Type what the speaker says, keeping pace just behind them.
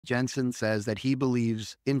Jensen says that he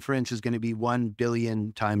believes inference is going to be 1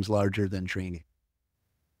 billion times larger than training.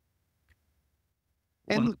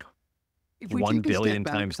 And One, look, if we 1 take a step billion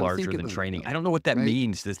back, times so think larger than about it training. though, I don't know what that right?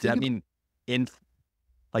 means. Does Think that about mean in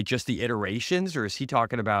like just the iterations, or is he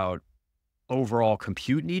talking about overall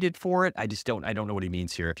compute needed for it? I don't know what he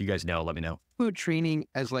means here. If you guys know, let me know. training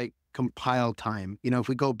as like compile time. If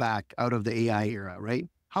we go back out of the AI era, right?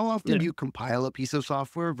 How often Yeah. do you compile a piece of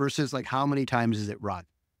software versus like how many times is it run?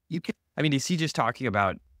 You can I mean, is he just talking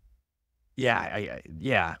about, yeah,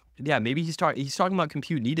 yeah, maybe he's talking about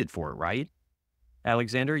compute needed for it, right?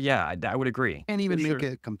 Alexander? Yeah, I would agree. can't For even make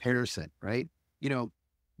sure. a comparison, right? You know,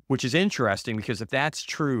 Which is interesting because if that's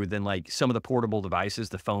true, then like some of the portable devices,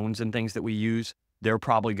 the phones and things that we use, they're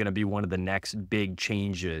probably going to be one of the next big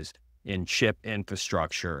changes in chip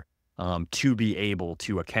infrastructure to be able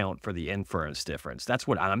to account for the inference difference. That's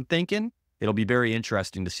what I'm thinking. It'll be very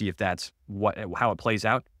interesting to see if that's how it plays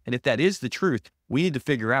out. And if that is the truth, we need to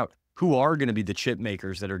figure out who are going to be the chip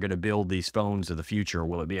makers that are going to build these phones of the future.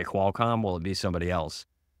 Will it be a Qualcomm? Will it be somebody else?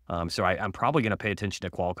 So I'm probably going to pay attention to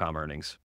Qualcomm earnings.